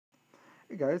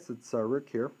Hey guys, it's Rick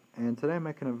here, and today I'm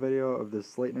making a video of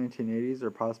this late 1980s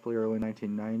or possibly early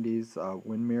 1990s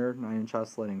Windmere 9-inch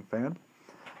oscillating fan.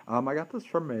 I got this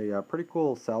from a pretty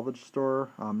cool salvage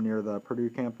store near the Purdue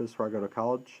campus where I go to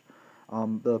college.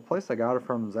 The place I got it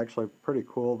from is actually pretty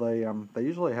cool. They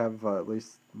usually have at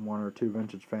least one or two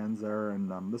vintage fans there,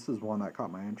 and this is one that caught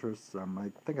my interest.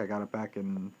 I think I got it back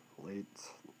in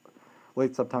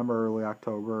late September, early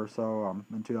October or so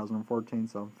in 2014,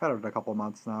 so I've had it a couple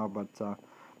months now, but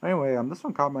anyway, this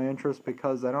one caught my interest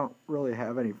because I don't really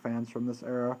have any fans from this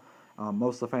era.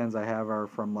 Most of the fans I have are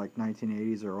from like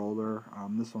 1980s or older.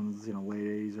 This one's late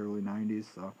 80s, early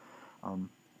 90s, so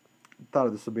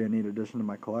thought this would be a neat addition to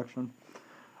my collection.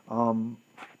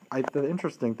 The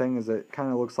interesting thing is it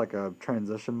kind of looks like a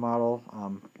transition model.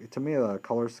 To me, the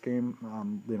color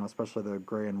scheme, especially the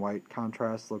gray and white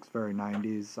contrast, looks very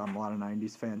 90s. A lot of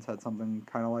 90s fans had something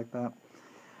kind of like that.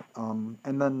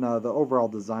 And then the overall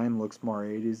design looks more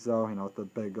 80s, though. With the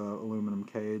big aluminum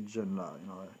cage and a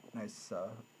nice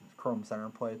chrome center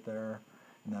plate there,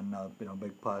 and then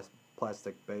big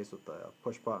plastic base with the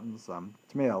push buttons.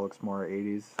 To me, that looks more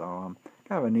 80s. So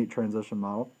kind of a neat transition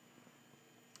model.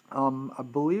 I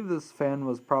believe this fan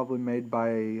was probably made by,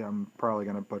 I'm probably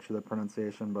going to butcher the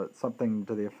pronunciation, but something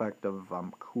to the effect of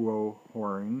Kuo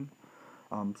Horng,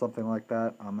 something like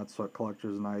that. That's what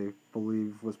collectors and I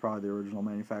believe was probably the original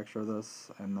manufacturer of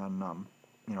this, and then,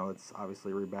 it's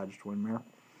obviously rebadged Windmere.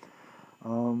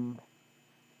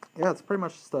 Yeah, it's pretty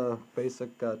much just a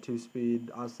basic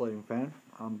 2-speed oscillating fan.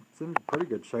 It's in pretty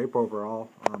good shape overall.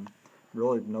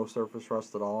 Really no surface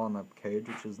rust at all on the cage,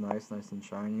 which is nice and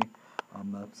shiny.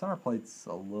 The center plate's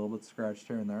a little bit scratched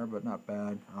here and there, but not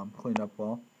bad. Cleaned up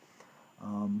well.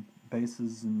 Base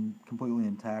is completely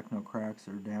intact, no cracks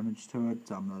or damage to it.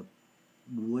 The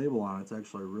label on it's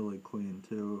actually really clean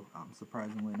too.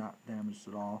 Surprisingly not damaged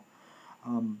at all.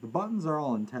 The buttons are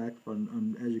all intact, but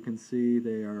as you can see,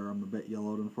 they are a bit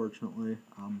yellowed, unfortunately.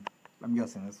 I'm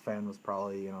guessing this fan was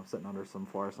probably sitting under some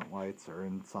fluorescent lights or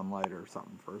in sunlight or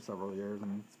something for several years,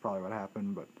 and it's probably what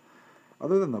happened. But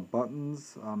other than the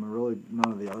buttons, really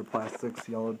none of the other plastics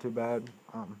yellowed too bad.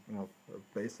 The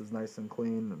base is nice and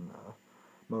clean, and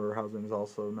motor housing is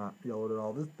also not yellowed at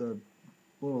all. The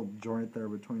little joint there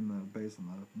between the base and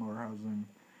the motor housing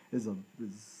is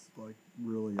like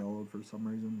really yellowed for some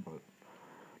reason, but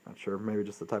not sure. Maybe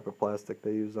just the type of plastic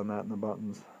they used on that and the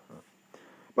buttons.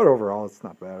 But overall, it's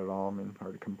not bad at all.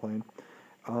 Hard to complain.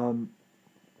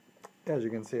 As you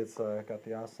can see, it's got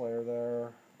the oscillator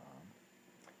there.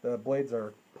 The blades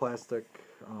are plastic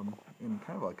in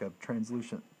kind of like a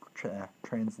translucent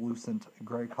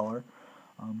gray color.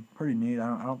 Pretty neat.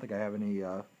 I don't think I have any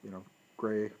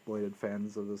gray bladed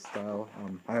fans of this style.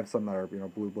 I have some that are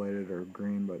blue bladed or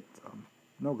green, but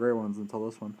no gray ones until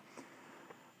this one.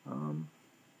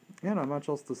 Yeah, not much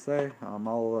else to say. I'll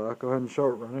go ahead and show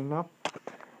it running now.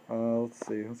 Let's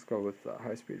see. Let's go with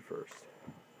high speed first.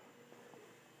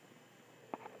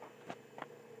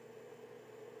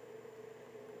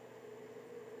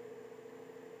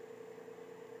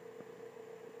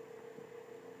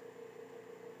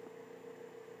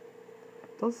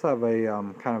 It does have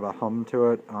a kind of a hum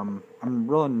to it. I'm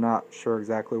really not sure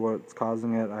exactly what's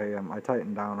causing it. I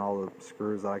tightened down all the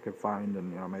screws that I could find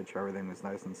and made sure everything was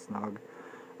nice and snug.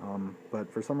 But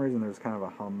for some reason there's kind of a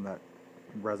hum that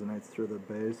resonates through the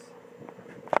bass.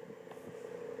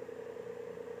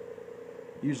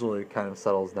 Usually it kind of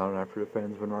settles down after the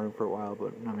fan's been running for a while,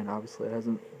 but obviously it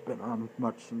hasn't been on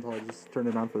much until I just turned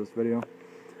it on for this video.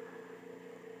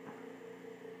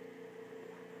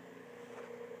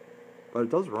 But it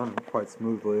does run quite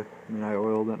smoothly. I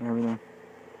oiled it and everything.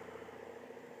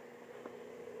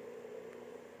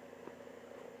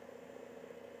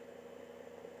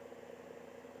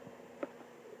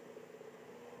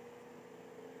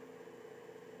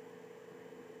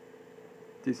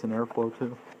 Decent airflow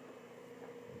too.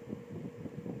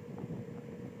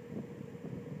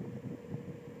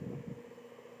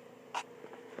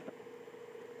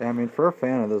 Yeah, for a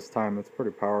fan of this time, it's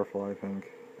pretty powerful, I think.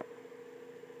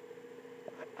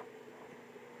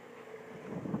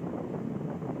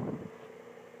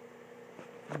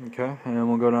 Okay, and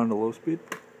we'll go down to low speed.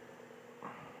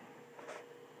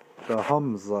 The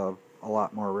hum's a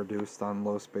lot more reduced on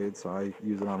low speed, so I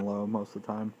use it on low most of the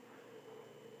time.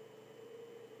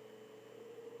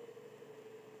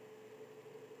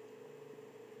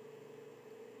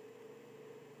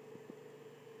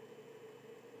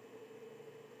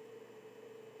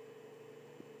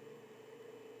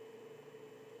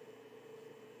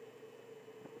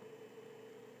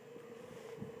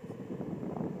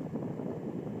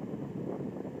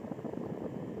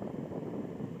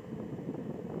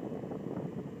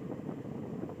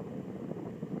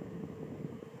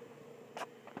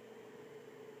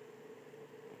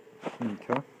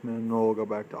 Okay, then we'll go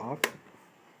back to off.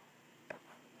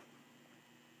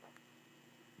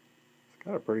 It's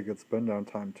got a pretty good spin down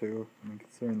time too. I mean,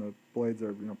 considering the blades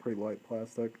are pretty light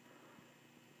plastic.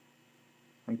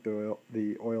 I think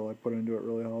the oil I put into it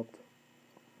really helped.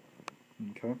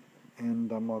 Okay,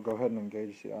 and I'll go ahead and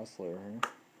engage the oscillator here,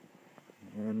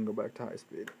 and go back to high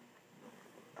speed.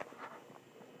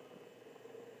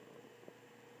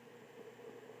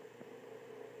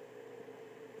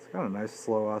 It's got a nice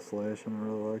slow oscillation. I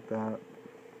really like that.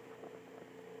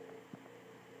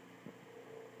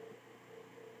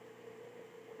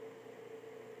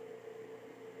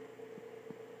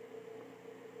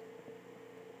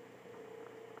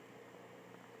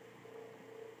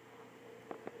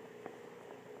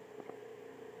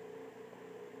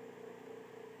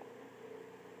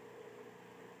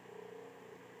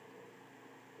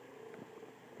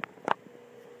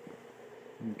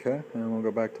 Okay, and we'll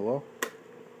go back to low.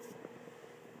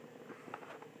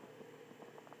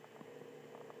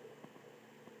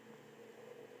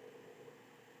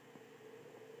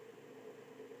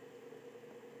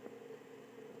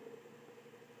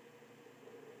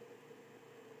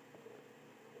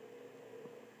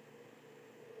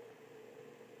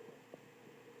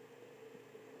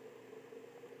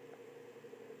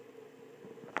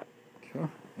 Okay,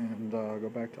 and go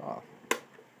back to off.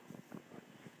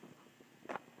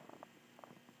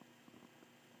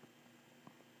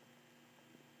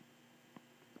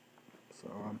 So,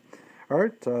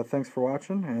 alright, thanks for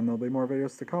watching, and there'll be more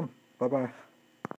videos to come. Bye-bye.